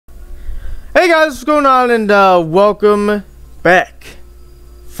guys, what's going on, and welcome back,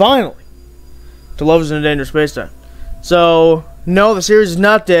 finally, to Lovers in a Dangerous Spacetime. So, no, the series is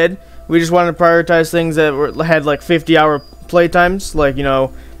not dead. We just wanted to prioritize things that had like 50-hour playtimes, like, you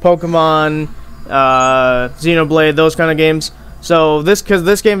know, Pokemon, Xenoblade, those kind of games. So, because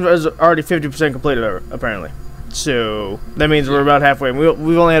this game is already 50% completed, apparently. So, that means we're about halfway.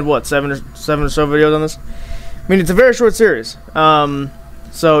 We've only had, what, seven or so videos on this? I mean, it's a very short series.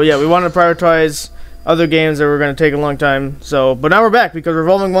 So yeah, we wanted to prioritize other games that were going to take a long time. So, but now we're back because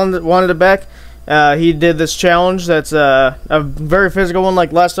Revolving wanted it back. He did this challenge that's a very physical one,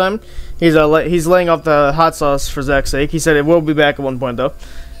 like last time. He's laying off the hot sauce for Zach's sake. He said it will be back at one point though.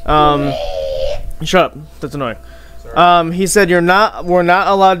 Shut up. That's annoying. He said we're not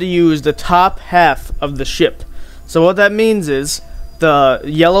allowed to use the top half of the ship. So what that means is the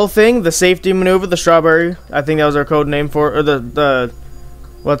yellow thing, the safety maneuver, the strawberry. I think that was our code name for, or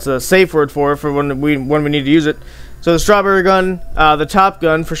what's the safe word for when we need to use it. So the strawberry gun, the top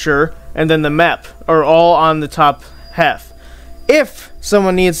gun for sure, and then the map are all on the top half. If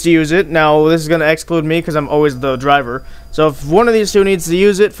someone needs to use it, now this is going to exclude me because I'm always the driver. So if one of these two needs to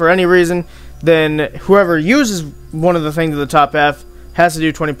use it for any reason, then whoever uses one of the things at the top half has to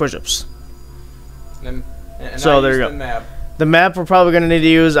do 20 push-ups. So there you go. The map we're probably going to need to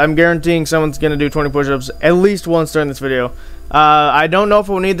use. I'm guaranteeing someone's going to do 20 push-ups at least once during this video. I don't know if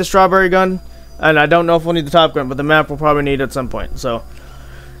we'll need the strawberry gun, and I don't know if we'll need the top gun, but the map we'll probably need at some point. So,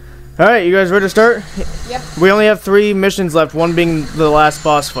 alright, you guys ready to start? Yep. We only have 3 missions left, one being the last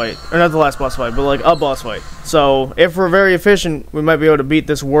boss fight. Or not the last boss fight, but like a boss fight. So, if we're very efficient, we might be able to beat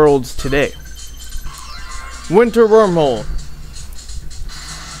this world today. Winter Wormhole.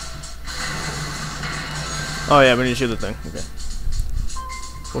 Oh yeah, we need to shoot the thing. Okay.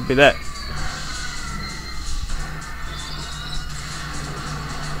 What'll be that?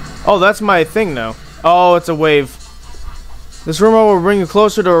 Oh, that's my thing now. Oh, it's a wave. This wormhole will bring you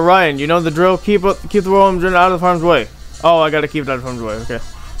closer to Orion. You know the drill. Keep the worm out of harm's way. Oh, I gotta keep it out of harm's way. Okay.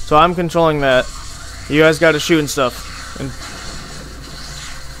 So I'm controlling that. You guys gotta shoot and stuff. And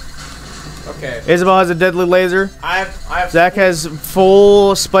okay. Isabel has a deadly laser. I have. Zach has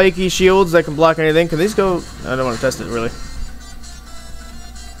full spiky shields that can block anything. Can these go? I don't want to test it really.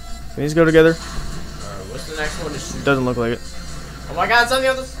 Can these go together? What's the next one to shoot? Doesn't look like it. Oh my God! It's on the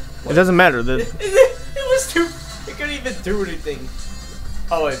other. It doesn't matter. It was too. It couldn't even do anything.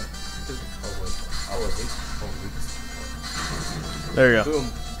 Oh wait. There you go. Boom.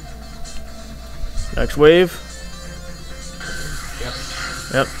 Next wave.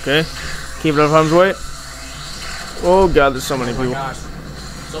 Yep. Okay. Keep it out of harm's way. Oh God, there's so many people. Oh my gosh.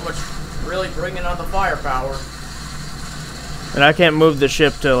 So much. Really bringing on the firepower. And I can't move the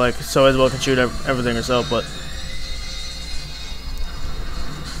ship to like so Isabel can shoot everything herself, but.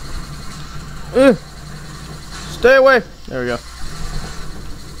 Stay away. There we go.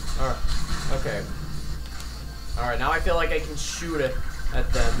 Alright. Okay. Alright, now I feel like I can shoot it at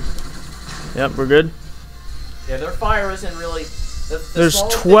them. Yep, we're good. Yeah, their fire isn't really. There's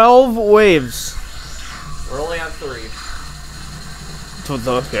 12 waves. We're only on 3.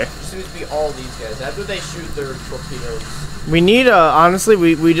 Okay. It seems to be all these guys. After they shoot their torpedoes. We need honestly,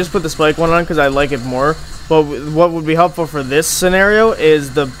 we just put the spike one on because I like it more. But what would be helpful for this scenario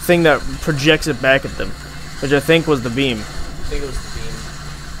is the thing that projects it back at them, which I think was the beam. I think it was the beam.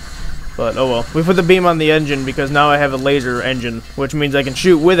 But oh well, we put the beam on the engine because now I have a laser engine, which means I can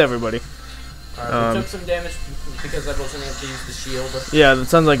shoot with everybody. Alright, we took some damage because I wasn't able to use the shield. Yeah, that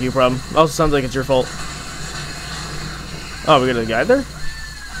sounds like your problem. Also sounds like it's your fault. Oh, we got a guy there?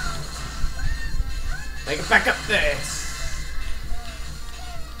 Make it back up there.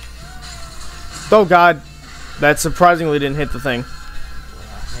 Oh God, that surprisingly didn't hit the thing.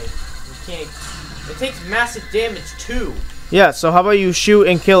 Hey, you can't. It takes massive damage too. Yeah, so how about you shoot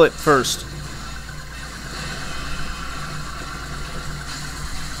and kill it first?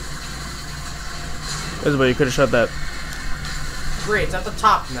 Isabel, you could have shot that. Great, it's at the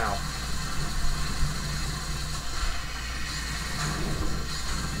top now.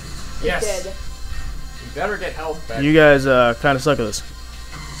 Yes. Dead. You better get health back. You guys kind of suck at this.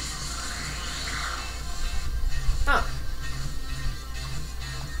 Huh.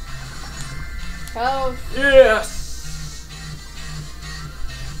 Oh. Yes.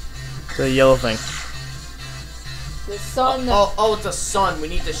 It's a yellow thing. The sun. Oh, it's a sun. We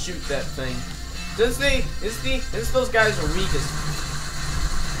need to shoot that thing. Since those guys are weakest.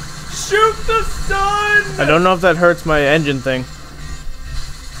 Shoot the sun! I don't know if that hurts my engine thing.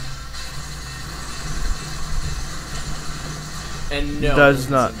 And no, does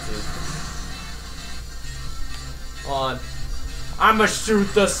not. On. I'ma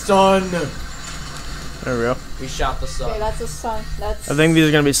shoot the sun. There we go. We shot the sun. Okay, that's a sun. That's. I think these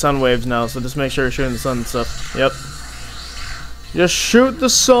are gonna be sun waves now, so just make sure you're shooting the sun and stuff. Yep. Just shoot the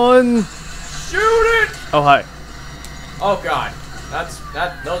sun. Shoot it! Oh hi. Oh god,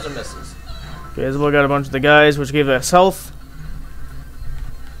 those are misses. Okay, Isabel got a bunch of the guys, which gave us health.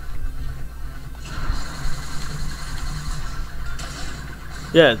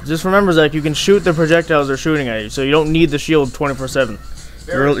 Yeah, just remember, Zach, you can shoot the projectiles they're shooting at you, so you don't need the shield 24/7.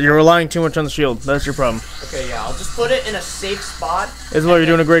 You're relying too much on the shield. That's your problem. Okay, yeah, I'll just put it in a safe spot. Isabel, you're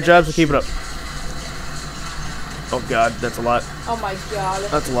doing a great job, so keep it up. Oh god, that's a lot. Oh my god.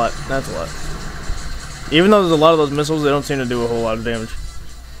 That's a lot. That's a lot. Even though there's a lot of those missiles, they don't seem to do a whole lot of damage.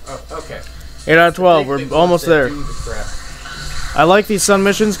 Oh, okay. 8 out of 12. We're almost there. I like these sun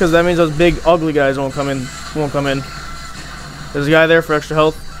missions because that means those big ugly guys won't come in. There's a guy there for extra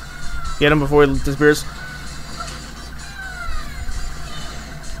health. Get him before he disappears.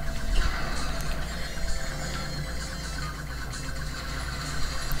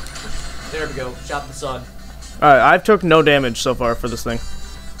 There we go. Shot the sun. Alright, I've took no damage so far for this thing.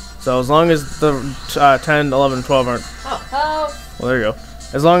 So as long as the 10, 11, 12 aren't... Oh. Well, there you go.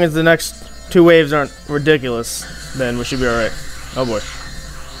 As long as the next 2 waves aren't ridiculous, then we should be alright. Oh boy.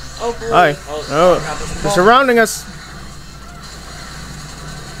 Oh boy. Hi. Oh, they're surrounding us.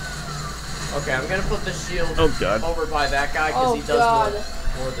 Okay, I'm gonna put the shield over by that guy because he does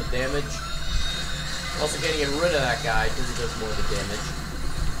more of the damage. I'm also getting rid of that guy because he does more of the damage.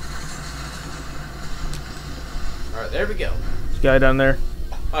 Alright, there we go. This guy down there.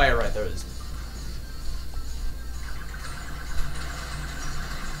 Oh yeah, right, there it is.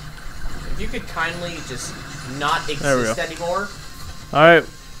 If you could kindly just not exist anymore. Alright.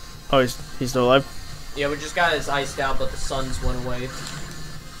 Oh, he's still alive? Yeah, we just got his iced out, but the suns went away.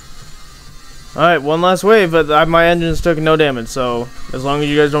 Alright, one last wave, but my engines took no damage, so as long as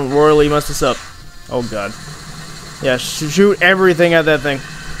you guys don't royally mess this up. Oh god. Yeah, shoot everything at that thing.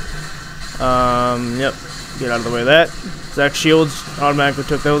 Yep. Get out of the way of that. Zach shields automatically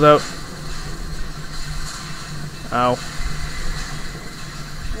took those out. Ow.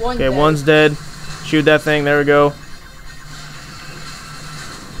 Okay, one's dead. Shoot that thing. There we go.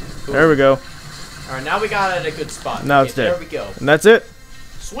 There we go. Alright, now we got it at a good spot. Now it's dead. There we go. And that's it.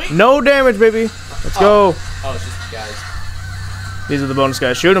 Sweet. No damage, baby. Let's go. Oh, it's just the guys. These are the bonus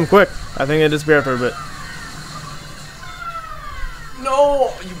guys. Shoot them quick. I think they disappear after a bit.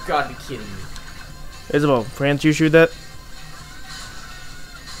 No! You gotta be kidding me. Isabel, can't you shoot that?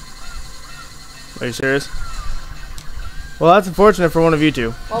 Are you serious? Well, that's unfortunate for one of you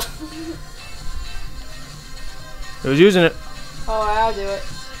two. Well. Who's using it? Oh, I'll do it.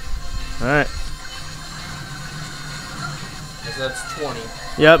 Alright. So that's 20.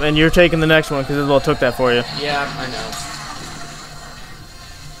 Yep, and you're taking the next one because Isabel took that for you. Yeah, I know.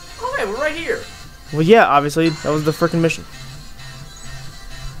 Oh, hey, we're right here. Well, yeah, obviously. That was the freaking mission.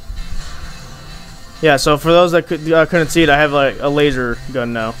 Yeah, so for those that couldn't see it, I have like a laser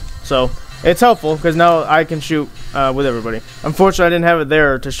gun now. So it's helpful because now I can shoot with everybody. Unfortunately, I didn't have it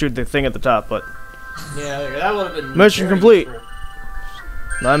there to shoot the thing at the top, but... Yeah, that would have been... Mission complete. Useful.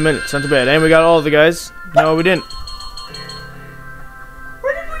 9 minutes, not too bad. And we got all of the guys. No, we didn't.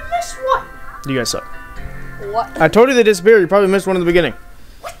 Where did we miss one? You guys suck. What? I told you they disappeared. You probably missed one in the beginning.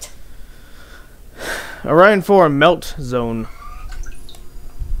 What? Orion 4 Melt Zone.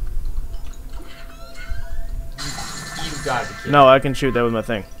 You gotta be kidding. No, I can shoot that with my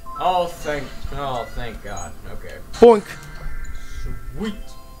thing. Oh, thank God. Okay. Boink. Sweet.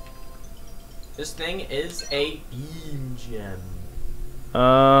 This thing is a beam gem.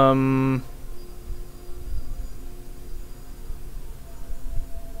 I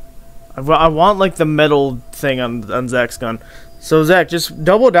want like the metal thing on Zach's gun. So Zach, just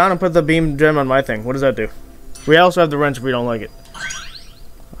double down and put the beam gem on my thing. What does that do? We also have the wrench if we don't like it.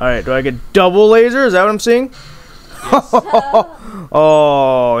 Alright, do I get double laser? Is that what I'm seeing? Yes.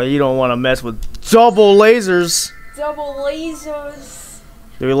 Oh, you don't want to mess with double lasers. Double lasers.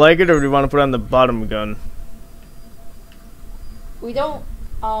 Do we like it or do we want to put it on the bottom gun? We don't.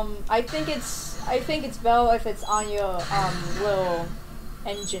 I think it's better if it's on your little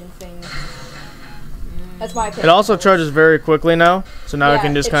engine thing. That's my opinion. It also charges very quickly now, so now I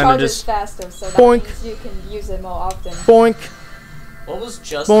can just kind of just faster, so that boink. means you can use it more often. Boink. What was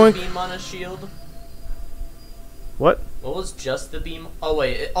just Boink. the beam on a shield? What? What was just the beam? Oh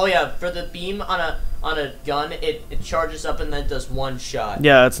wait. Oh yeah. For the beam on a gun, it charges up and then does one shot.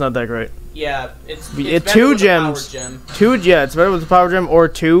 Yeah, it's not that great. Yeah, it's It better two with a power gems. gem. Yeah, it's better with the power gem or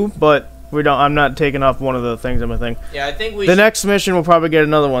 2, but we don't. I'm not taking off one of the things on my thing. Yeah, I think we. The next mission will probably get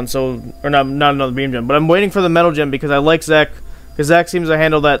another one, so or not another beam gem, but I'm waiting for the metal gem because I like Zach, because Zach seems to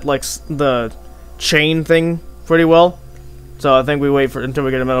handle that like the chain thing pretty well. So I think we wait until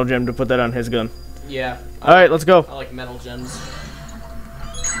we get a metal gem to put that on his gun. Yeah. Alright, let's go. I like metal gems.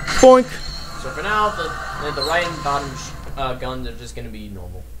 Boink! So for now, the right and bottom guns are just going to be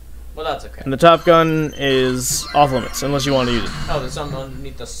normal. Well, that's okay. And the top gun is off limits, unless you want to use it. Oh, there's something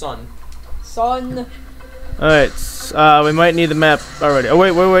underneath the sun. Sun. Alright, we might need the map already. Oh,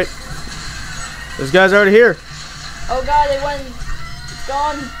 wait. This guy's already here. Oh god, it went. It's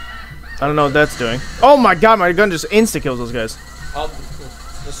gone. I don't know what that's doing. Oh my god, my gun just insta-kills those guys. Oh,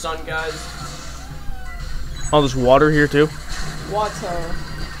 the sun guys. Oh, there's water here too. Water.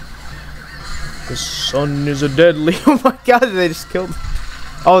 The sun is a deadly. Oh my god, they just killed.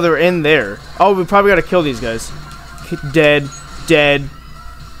 Oh, they're in there. Oh, we probably gotta kill these guys. Dead.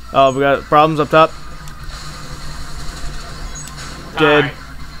 Oh, we got problems up top. Dead.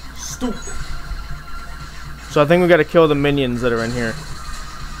 Hi. Stupid. So I think we gotta kill the minions that are in here.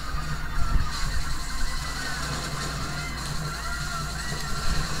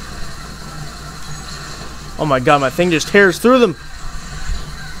 Oh my god, my thing just tears through them.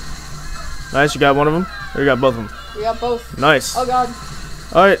 Nice, you got one of them? Or you got both of them? We got both. Nice. Oh god.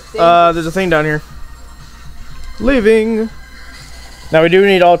 Alright, there's a thing down here. Leaving. Now we do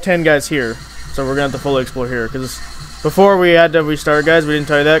need all 10 guys here. So we're gonna have to fully explore here. Because before we had to restart, guys, we didn't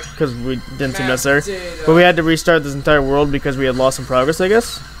tell you that because we didn't seem necessary. But we had to restart this entire world because we had lost some progress, I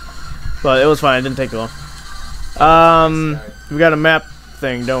guess. But it was fine, it didn't take too long. We got a map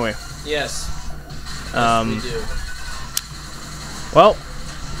thing, don't we? Yes. Yes, we do. Well,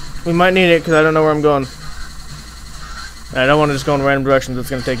 we might need it because I don't know where I'm going. And I don't want to just go in random directions. It's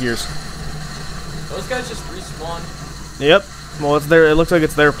going to take years. Those guys just respawn. Yep. Well, it's their. It looks like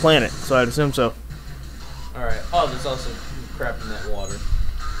it's their planet, so I'd assume so. All right. Oh, there's also crap in that water.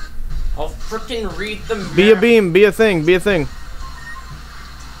 I'll freaking read the map. Be a beam. Be a thing. Be a thing.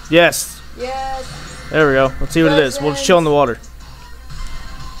 Yes. Yes. There we go. Let's see what it is. We'll just chill in the water.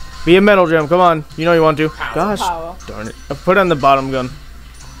 Be a metal gem. Come on. You know you want to. Power. Gosh. Power. Darn it. I put it on the bottom gun.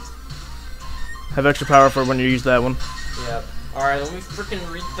 Have extra power for when you use that one. Yep. Alright, let me freaking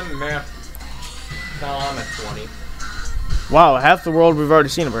read the map. No, I'm at 20. Wow, half the world we've already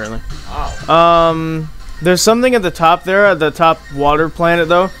seen apparently. Wow. There's something at the top there, at the top water planet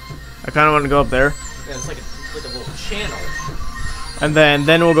though. I kind of want to go up there. Yeah, it's like a little channel. And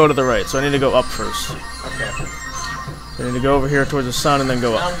then we'll go to the right. So I need to go up first. Okay. So I need to go over here towards the sun and then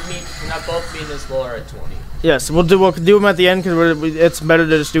go up. Now both me and Isabel are at 20. Yes, we'll do them at the end because it's better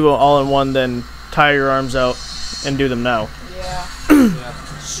to just do it all in one than tire your arms out and do them now. Yeah.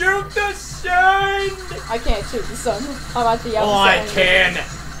 Yeah. Shoot the sun! I can't shoot the sun. I'm at the outside. Oh, I can!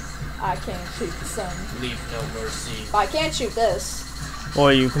 I can't shoot the sun. Leave no mercy. But I can't shoot this.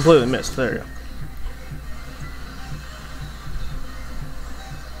 Well, you completely missed. There you go.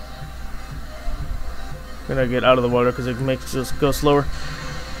 Gonna get out of the water because it makes us go slower.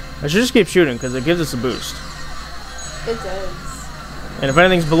 I should just keep shooting because it gives us a boost. It does. And if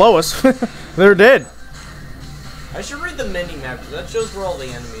anything's below us, they're dead. I should read the mini map because that shows where all the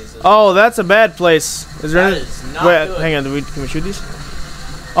enemies is. Oh, that's a bad place. Is there That any? is not Wait, good. hang on. Can we shoot these?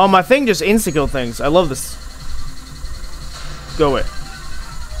 Oh, my thing just insta-kill things. I love this. Go away.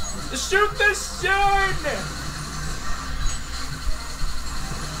 Shoot the sun!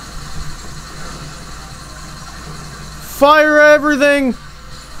 Fire everything!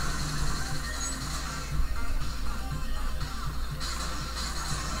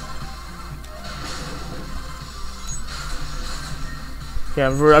 Yeah,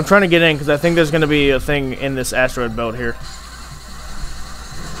 I'm trying to get in because I think there's going to be a thing in this asteroid belt here.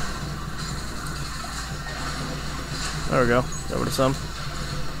 There we go. Got rid of some.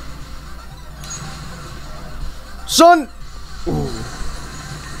 Sun! Ooh.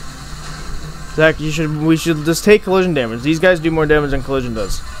 Zach, we should just take collision damage. These guys do more damage than collision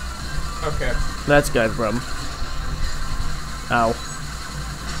does. Okay. That's guy's problem. Ow.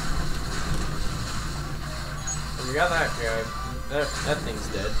 We got that guy. That thing's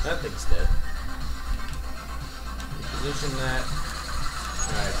dead. That thing's dead. Position that.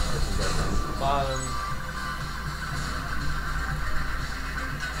 Alright, we can go down to the bottom.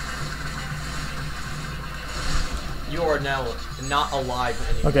 You are now not alive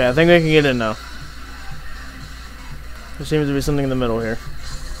anymore. Okay, I think they can get in now. There seems to be something in the middle here.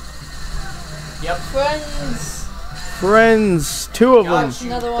 Yep. Friends. Friends! 2 of them! Got you,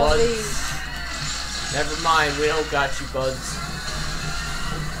 Another one of buds. these. Never mind, we don't got you, buds.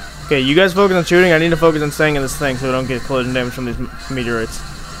 Okay, you guys focus on shooting. I need to focus on staying in this thing so we don't get collision damage from these meteorites.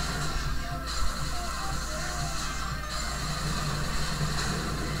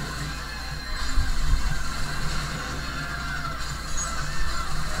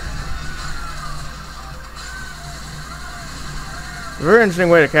 very interesting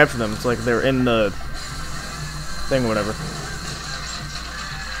way to capture them. It's like they're in the thing, whatever.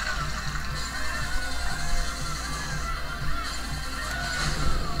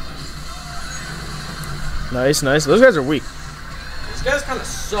 Nice, nice. Those guys are weak. These guys kind of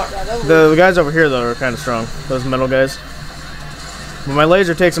suck. Yeah, the guys over here, though, are kind of strong. Those metal guys. But my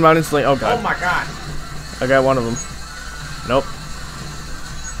laser takes them out instantly. Oh, God. Oh, my God. I got one of them. Nope.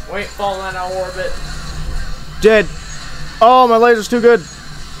 Wait, falling out of orbit. Dead. Oh, my laser's too good.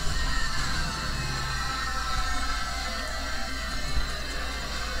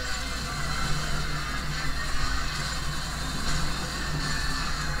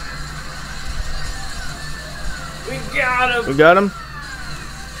 We got him. We got him?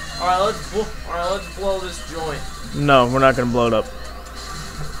 Alright, let's blow this joint. No, we're not going to blow it up.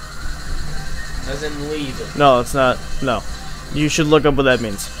 As in leave it. No, it's not. No. You should look up what that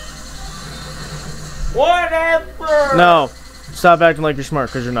means. Whatever! No. Stop acting like you're smart,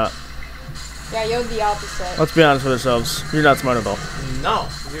 because you're not. Yeah, you're the opposite. Let's be honest with ourselves. You're not smart at all. No,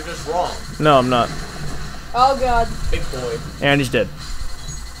 you're just wrong. No, I'm not. Oh, God. Big boy. And he's dead.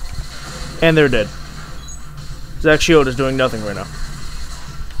 And they're dead. Zach's shield is doing nothing right now.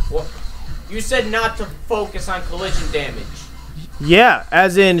 What? You said not to focus on collision damage. Yeah,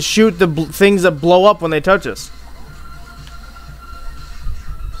 as in shoot the things that blow up when they touch us.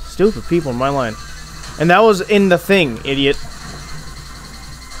 Stupid people in my line. And that was in the thing, idiot.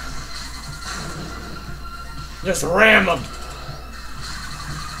 Just ram them.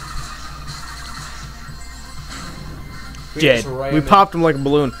 Dead. We popped him like a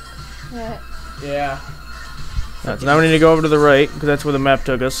balloon. Yeah. Right, so now we need to go over to the right, because that's where the map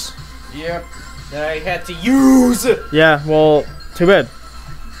took us. Yep. That I had to use. Yeah, well, too bad.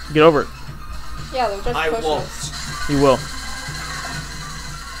 Get over it. Yeah, they'll just I push won't. us. You will.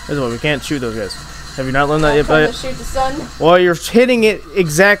 Isabel, we can't shoot those guys. Have you not learned that yet? Come to shoot the sun. Well, you're hitting it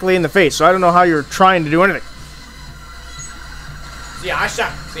exactly in the face, so I don't know how you're trying to do anything. Yeah, I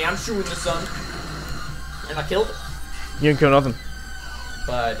shot. See, I'm shooting the sun. And I killed it. You didn't kill nothing.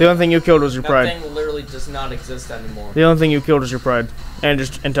 But The only thing you killed was your that pride. thing literally does not exist anymore. The only thing you killed was your pride. And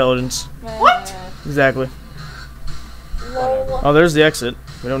just intelligence. What? Exactly. Lol. Oh, there's the exit.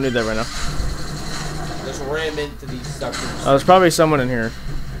 We don't need that right now. Just ram into these suckers. Oh, there's probably someone in here.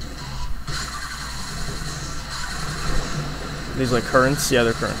 These like currents? Yeah,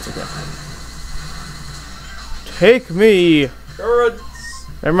 they're currents. Okay. Take me! Currents.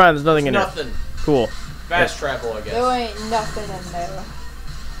 Never mind, there's nothing in here. Nothing. Cool. Fast travel, I guess. There ain't nothing in there.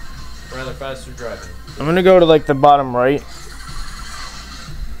 Rather faster driving. I'm gonna go to like the bottom right.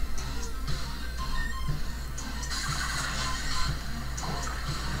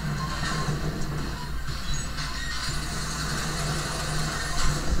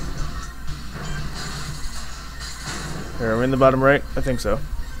 Here, are we in the bottom right? I think so.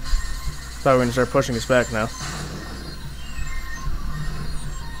 Thought we were gonna start pushing us back now.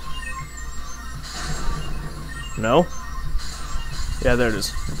 No? Yeah, there it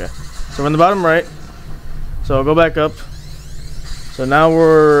is. Okay. So we're in the bottom right. So I'll go back up. So now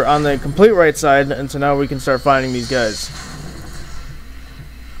we're on the complete right side, and so now we can start finding these guys.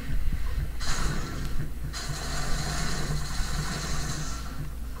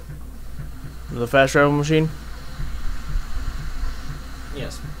 The fast travel machine?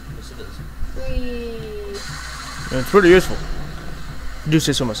 Yes. Yes, it is. Whee. And it's pretty useful. I do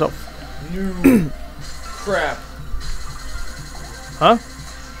say so myself. New crap. Huh?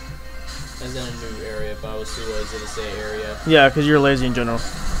 As in a new area, if I was to say area. Yeah, because you're lazy in general.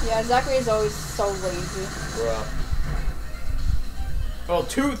 Yeah, Zachary is always so lazy. Bruh. Oh,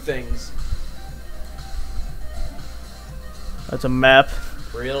 two things. That's a map.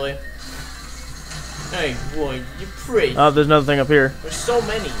 Really? Hey, boy, you pretty. Oh, there's another thing up here. There's so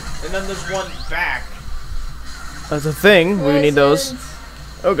many. And then there's one back. That's a thing. We need those.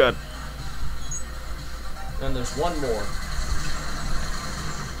 Oh, God. And then there's one more.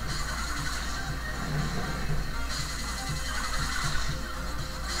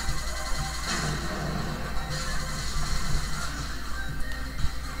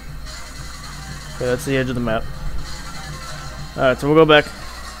 Okay, that's the edge of the map. Alright, so we'll go back.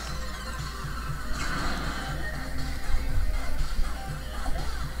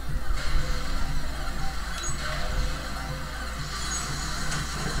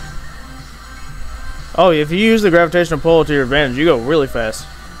 Oh, if you use the gravitational pull to your advantage, you go really fast.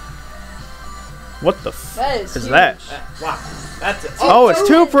 What the f That is is huge. that? Wow. That's it. Oh, it's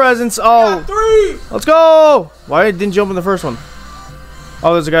two presents. Oh, three! let's go! Why didn't you open the first one?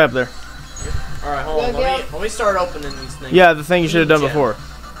 Oh, there's a guy up there. Alright, hold on. Let me start opening these things. Yeah, the thing you should have done before.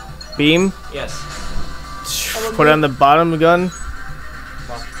 Beam. Yes. Put it on the bottom of the gun.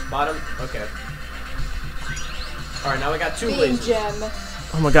 Bottom? Okay. Alright, now we got 2 beam lasers. gem.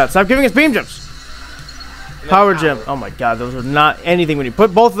 Oh my god, stop giving us beam gems! Power gem. Oh my god, those are not anything we need.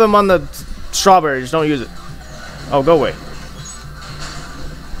 Put both of them on the strawberry, just don't use it. Oh, go away.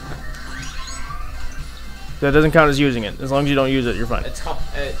 That doesn't count as using it. As long as you don't use it, you're fine. It's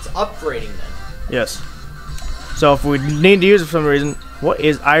upgrading then. Yes. So if we need to use it for some reason,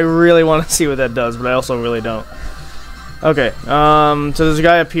 I really want to see what that does, but I also really don't. Okay, so there's a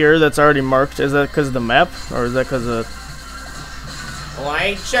guy up here that's already marked. Is that because of the map, or is that because of... Well, I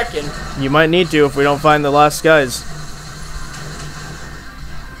ain't checking. You might need to if we don't find the last guys.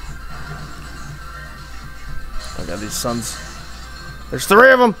 I got these suns. There's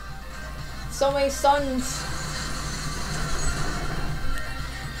 3 of them! So many suns.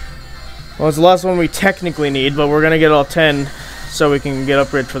 Well, it's the last one we technically need, but we're gonna get all 10 so we can get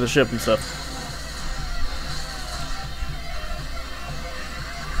upgrades for the ship and stuff.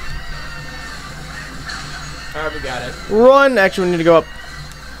 Alright, we got it. Run! Actually, we need to go up.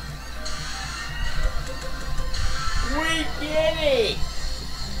 We get it!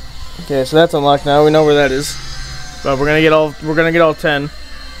 Okay, so that's unlocked now. We know where that is. But we're gonna get all 10.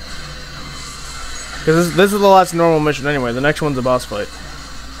 Because this is the last normal mission anyway. The next one's a boss fight.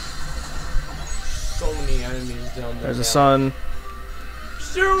 So many enemies down there. There's a sun.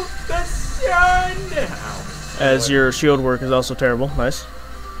 Shoot the sun! Ow. As your shield work is also terrible. Nice.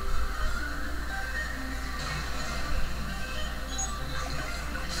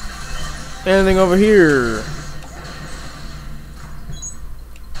 Anything over here?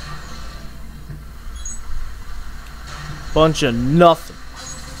 Bunch of nothing.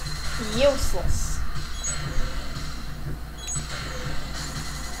 Useless.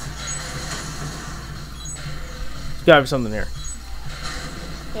 There's gotta be something here.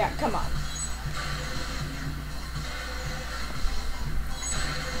 Yeah, come on.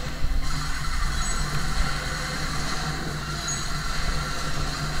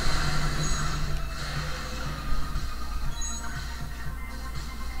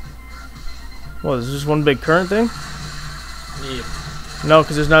 What, is this just one big current thing? Yeah. No,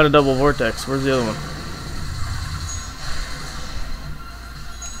 because there's not a double vortex. Where's the other one?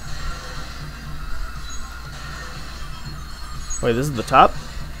 Wait, this is the top?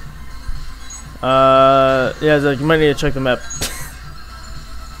 Yeah, Zach, you might need to check the map.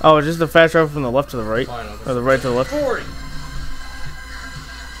 Oh, it's just the fast travel from the left to the right? Or the right to the left? 40.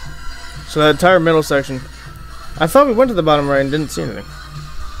 So that entire middle section. I thought we went to the bottom right and didn't see anything.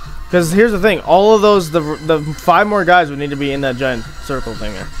 Because here's the thing, all of those, the 5 more guys would need to be in that giant circle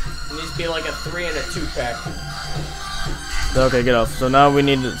thing there. It needs to be like a 3 and a 2 pack. Okay, get off. So now we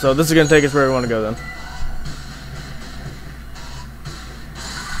need to, so this is going to take us where we want to go then.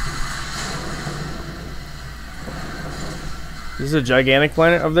 This is a gigantic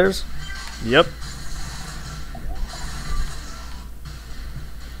planet of theirs? Yep.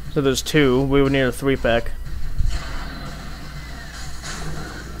 So there's 2, we would need a 3 pack.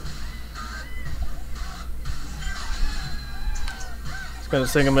 Gonna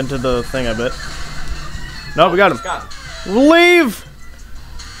sink him into the thing, I bet. No, we got him. Leave!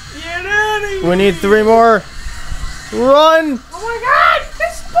 Get out of here! We need 3 more. Run! Oh my god! They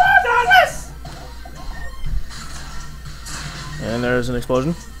spawned on us! And there's an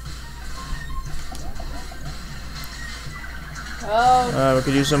explosion. Oh. We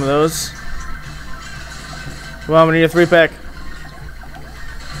could use some of those. Come on, we need a 3 pack.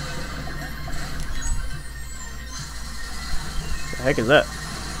 The heck is that?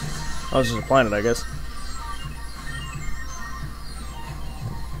 Oh, this is a planet, I guess.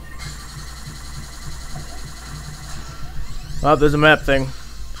 Oh, there's a map thing.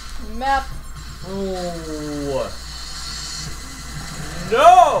 Map. Oh.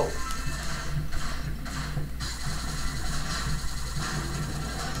 No!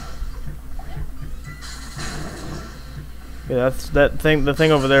 Yeah, that's that thing. The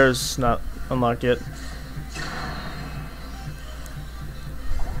thing over there is not unlocked yet.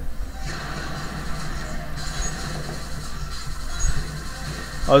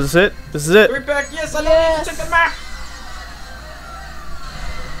 Oh, is this it? This is it. 3 pack, yes, I know you took the map.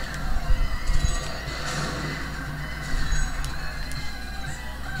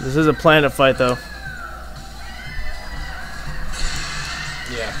 This is a planet fight, though.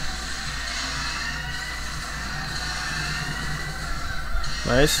 Yeah.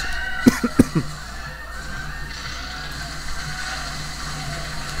 Nice.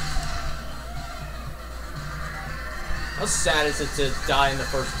 How sad is it to die in the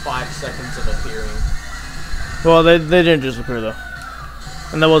first 5 seconds of appearing? Well, they didn't just appear, though.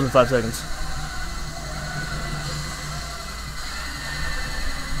 And that wasn't 5 seconds.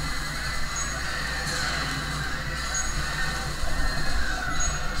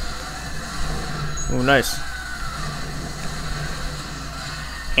 Ooh, nice.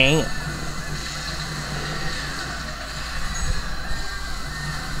 And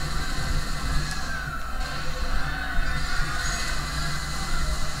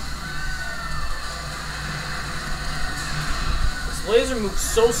this laser moves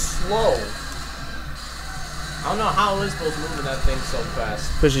so slow. I don't know how Isabel's moving that thing so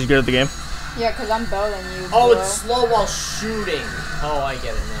fast. because she's good at the game. Yeah, because I'm better than you. Oh, bro. it's slow while shooting. Oh, I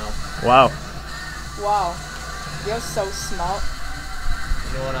get it now. Wow. Wow. You're so smart.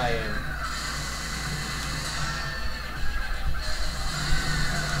 You know what I am.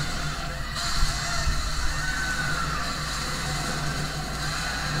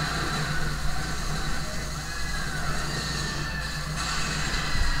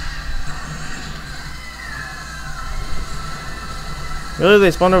 Really?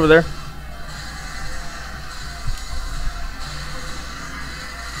 They spawned over there?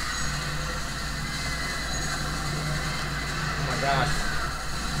 Oh my gosh.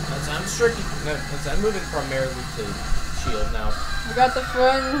 I'm moving primarily to shield now. We got the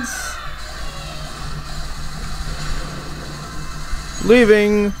friends.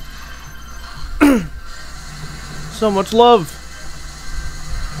 Leaving. So much love.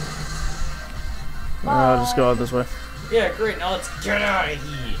 I'll just go out this way. Yeah, great. Now let's get out of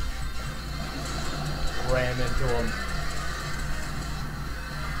here. Ram into him.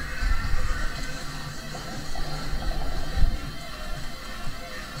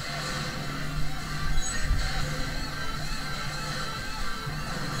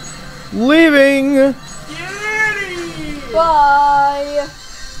 Leaving. Bye.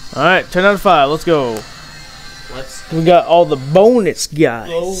 Alright, 10 out of 5. Let's go. We got all the bonus guys.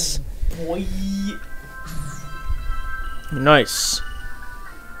 Go, boy. Nice.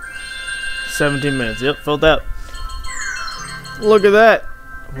 17 minutes. Yep, felt that. Look at that.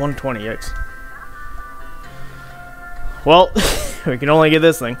 120x. Well, we can only get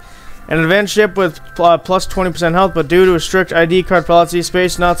this thing. An advanced ship with plus 20% health, but due to a strict ID card policy,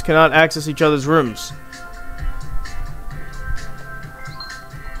 space nuts cannot access each other's rooms.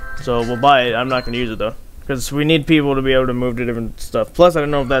 So we'll buy it. I'm not going to use it though, because we need people to be able to move to different stuff. Plus, I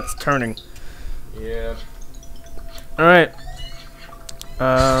don't know if that's turning. Yeah. All right.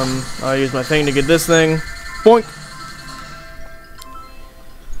 I'll use my thing to get this thing. Boink.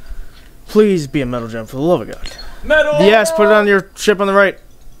 Please be a metal gem for the love of God. Metal. Yes, put it on your ship on the right.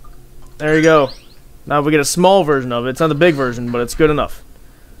 There you go. Now we get a small version of it. It's not the big version, but it's good enough.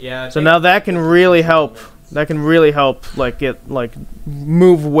 Yeah. So now that can really help. That can really help, like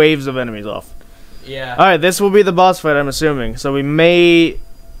move waves of enemies off. Yeah. All right, this will be the boss fight, I'm assuming. So we may,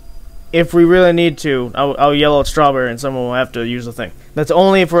 if we really need to, I'll yell out strawberry, and someone will have to use the thing. That's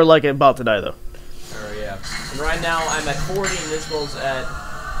only if we're like about to die, though. Oh yeah. And right now I'm at 40, and Isabel's at.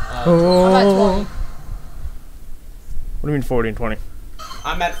 I'm at 20. What do you mean 40 and 20?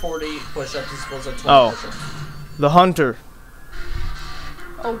 I'm at 40 push-ups. Isabel's at 20 Oh. push-ups. The hunter.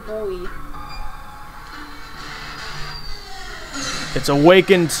 Oh boy. It's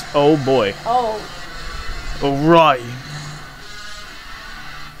awakened. Oh boy. Oh. Alright.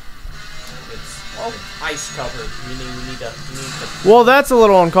 It's ice covered, meaning we need to. Well, that's a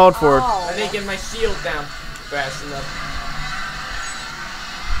little uncalled for. Ow. I didn't get my shield down fast enough.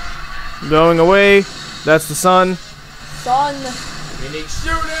 Going away. That's the sun. Son. We need to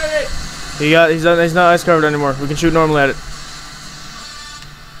shoot at it. He's not ice covered anymore. We can shoot normally at it.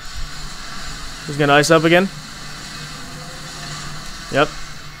 He's gonna ice up again. Yep.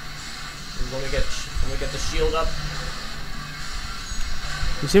 When we get the shield up.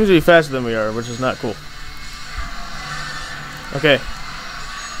 He seems to be faster than we are, which is not cool. Okay.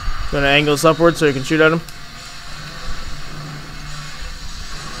 Gonna angle this upwards so you can shoot at him.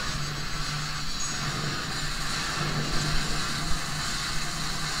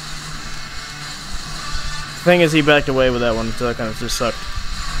 Thing is, he backed away with that one, so that kind of just sucked.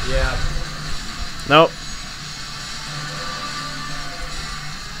 Yeah. Nope.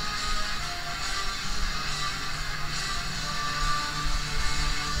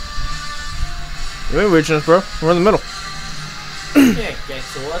 You ain't reaching us, bro. We're in the middle. You can't get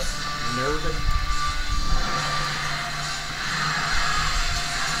to us, nerd.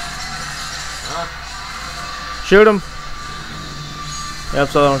 Huh? Shoot him. Yep,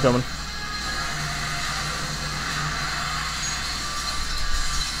 saw that one coming.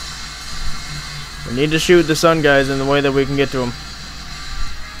 We need to shoot the sun guys in the way that we can get to them.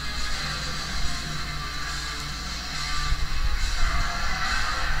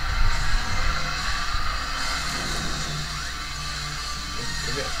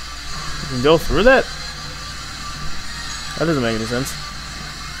 You can go through that? That doesn't make any sense.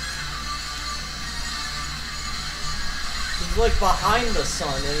 like behind the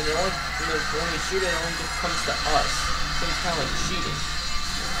sun, and it only when we shoot it, it only just comes to us. So it's kind of like cheating.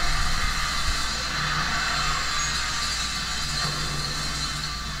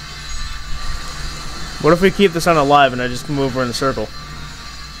 What if we keep the sun alive and I just move her in a circle?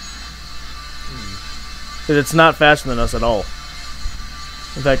 Because it's not faster than us at all.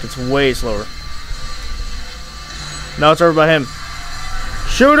 In fact, it's way slower. Now it's over by him.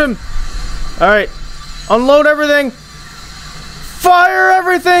 Shoot him! Alright. Unload everything! Fire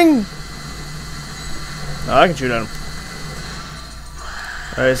everything! Oh, I can shoot at him.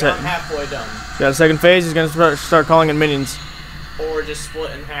 Alright, I'm halfway done. Got a second phase, he's gonna start calling in minions. Or just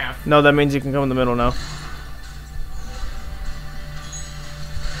split in half. No, that means you can come in the middle now.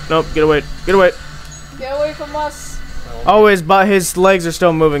 Nope, get away. Get away. Get away from us. Oh. Always, but his legs are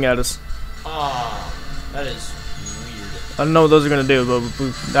still moving at us. Ah, that is weird. I don't know what those are gonna do, but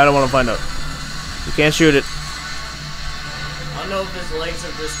I don't want to find out. You can't shoot it. I don't know if his legs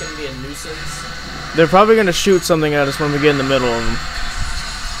are just gonna be a nuisance. They're probably gonna shoot something at us when we get in the middle of them.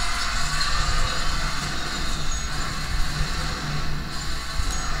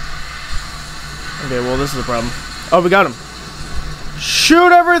 Okay, well, this is the problem. Oh, we got him.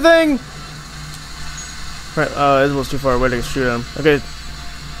 Shoot everything! Right, Isabel's too far away to shoot at him. Okay.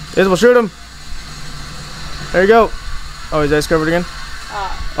 Isabel, shoot him! There you go. Oh, he's ice covered again?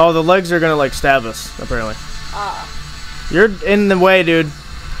 Oh, the legs are gonna, like, stab us, apparently. You're in the way, dude.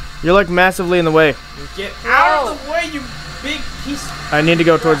 You're, like, massively in the way. Get out of the way, you big piece of I need to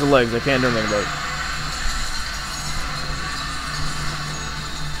go towards the legs. I can't do anything about it.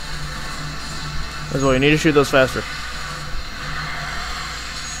 Isabel, you need to shoot those faster.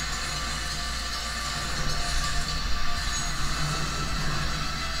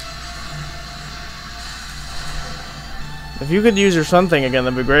 If you could use your sun thing again,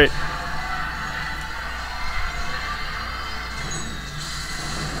 that'd be great.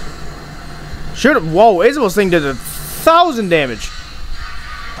 Shoot him! Whoa, Isabel's thing did 1,000 damage.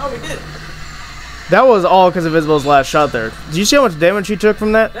 Oh, we did. That was all because of Isabel's last shot there. Did you see how much damage she took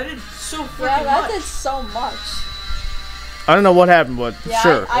from that? That did so freaking Yeah, that much. did so much. I don't know what happened, but Yeah,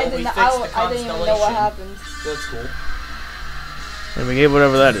 sure. I didn't even know what happened. That's cool. And we gave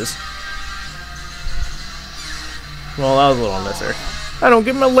whatever that is. Well, that was a little unnecessary. I don't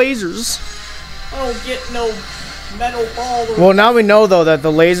get my lasers. I don't get no metal ball. Well, now we know, though, that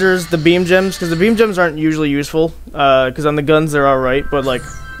the lasers, the beam gems, because the beam gems aren't usually useful, because on the guns they're alright, but, like,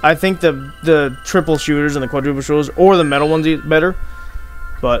 I think the triple shooters and the quadruple shooters, or the metal ones, better.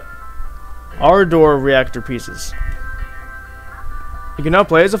 But, our door reactor pieces. You can now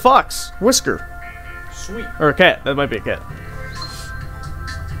play as a fox. Whisker. Sweet. Or a cat. That might be a cat.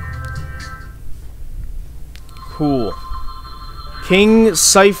 Cool. King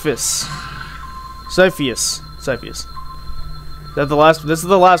Cepheus. Cepheus. Is that the last? This is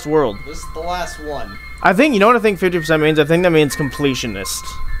the last world. This is the last one. I think, you know what I think 50% means? I think that means completionist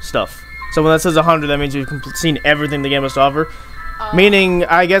stuff. So when that says 100, that means you've seen everything the game has to offer. Meaning,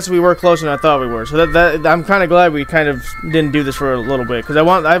 I guess we were closer than I thought we were. So that I'm kind of glad we kind of didn't do this for a little bit, because I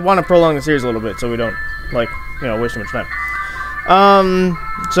want to prolong the series a little bit, so we don't, like, you know, waste too much time.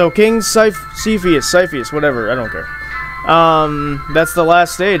 So King Cepheus, whatever, I don't care. That's the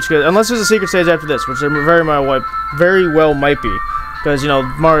last stage, unless there's a secret stage after this, which there very well might be, because, you know,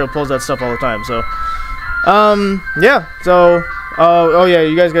 Mario pulls that stuff all the time. So, yeah. So, oh yeah,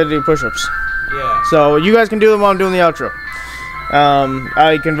 you guys got to do push-ups. Yeah. So you guys can do them while I'm doing the outro.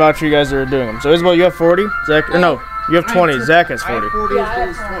 I can vouch for you guys that are doing them. So Isabel, you have 40. Zach, or no, you have 20. Zach has 40. I have 40. Yeah, I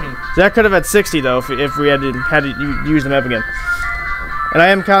have 20. Zach could have had 60 though if we had to use the map again. And I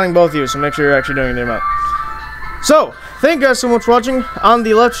am counting both of you, so make sure you're actually doing the amount. So, thank you guys so much for watching. On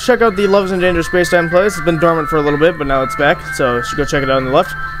the left, check out the Loves and Dangerous Spacetime playlist. It's been dormant for a little bit, but now it's back, so you should go check it out on the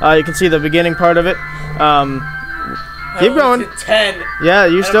left. You can see the beginning part of it. Keep going. 10. Yeah,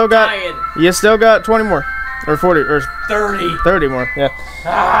 you still got 20 more. Or 40, or 30. 30 more, yeah.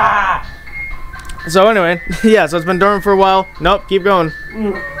 Ah! So anyway, yeah, so it's been dormant for a while. Nope, keep going.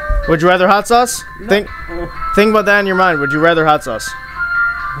 Would you rather hot sauce? No. Think about that in your mind. Would you rather hot sauce?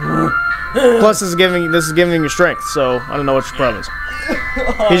 Plus, this is giving you strength, so I don't know what your problem is.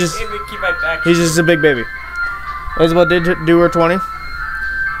 He's just a big baby. Isabel did do her 20.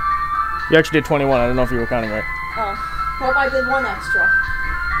 You actually did 21. I don't know if you were counting right. Oh, well, I did one extra.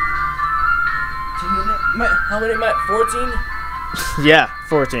 How many am I? 14? Yeah,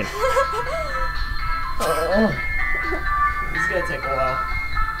 14. It's gonna take a while.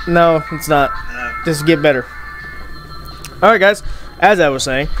 No, it's not. Just get better. Alright, guys. As I was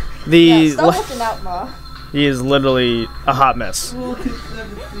saying, stop looking out, Ma. He is literally a hot mess.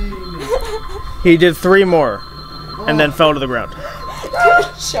 He did 3 more. and then fell to the ground.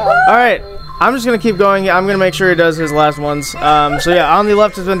 Shut All right, I'm just gonna keep going. I'm gonna make sure he does his last ones. So yeah, on the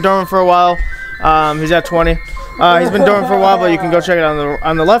left has been dormant for a while. He's at 20. He's been dormant for a while, but you can go check it out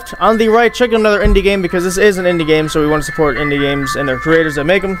on the left. On the right, check out another indie game because this is an indie game, so we want to support indie games and their creators that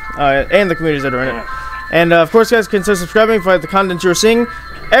make them, and the communities that are in it. And of course, guys, consider subscribing if you like the content you're seeing.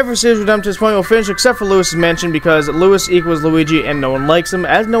 Every series we've done to this point will finish except for Lewis's mansion because Lewis equals Luigi, and no one likes him,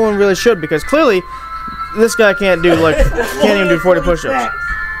 as no one really should, because clearly this guy can't do can't even do 40 push-ups.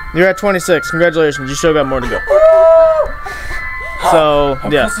 You're at 26. Congratulations, you still got more to go. So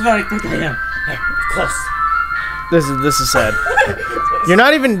yeah. Close than I think I am. Close. This is sad. You're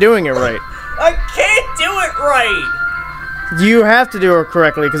not even doing it right. I can't do it right. You have to do it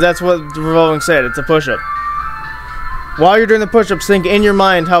correctly because that's what the revolving said. It's a push-up. While you're doing the push-ups, think in your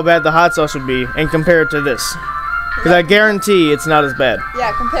mind how bad the hot sauce would be and compare it to this. Because I guarantee it's not as bad.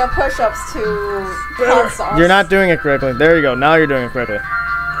 Yeah, compare push-ups to hot sauce. You're not doing it correctly. There you go. Now you're doing it correctly.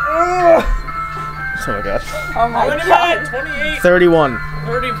 Oh my god. Oh my god. 28. 31.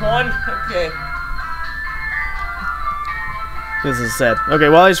 31. Okay. This is sad. Okay,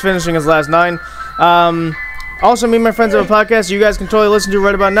 while he's finishing his last 9. Also, me and my friends have a podcast you guys can totally listen to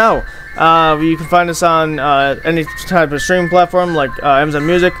right about now. You can find us on any type of streaming platform like Amazon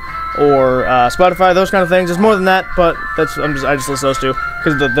Music or Spotify, those kind of things. There's more than that, but I just list those two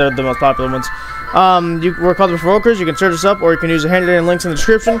because they're the most popular ones. We're called the Provokers. You can search us up, or you can use the handy links in the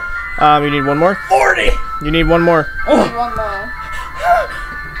description. You need one more. 40. You need one more. One more.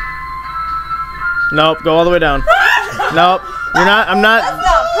 Nope. Go all the way down. Nope. You're not.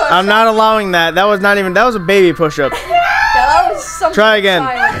 I'm not allowing that. That was a baby push-up. Yeah, that was something. Try again.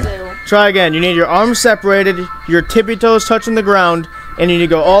 Try again. You need your arms separated, your tippy toes touching the ground, and you need to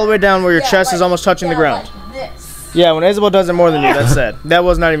go all the way down where your chest is almost touching the ground. Like this. Yeah, when Isabel does it more than you, that's sad. That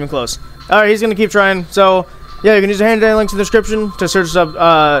was not even close. Alright, he's gonna keep trying. So, yeah, you can use the handy links in the description to search us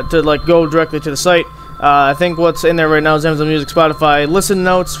up, to go directly to the site. I think what's in there right now is Amazon Music, Spotify, listen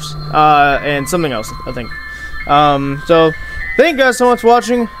notes, and something else, I think. So, thank you guys so much for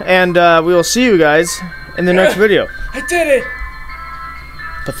watching, and we will see you guys in the next video. I did it!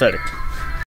 Pathetic.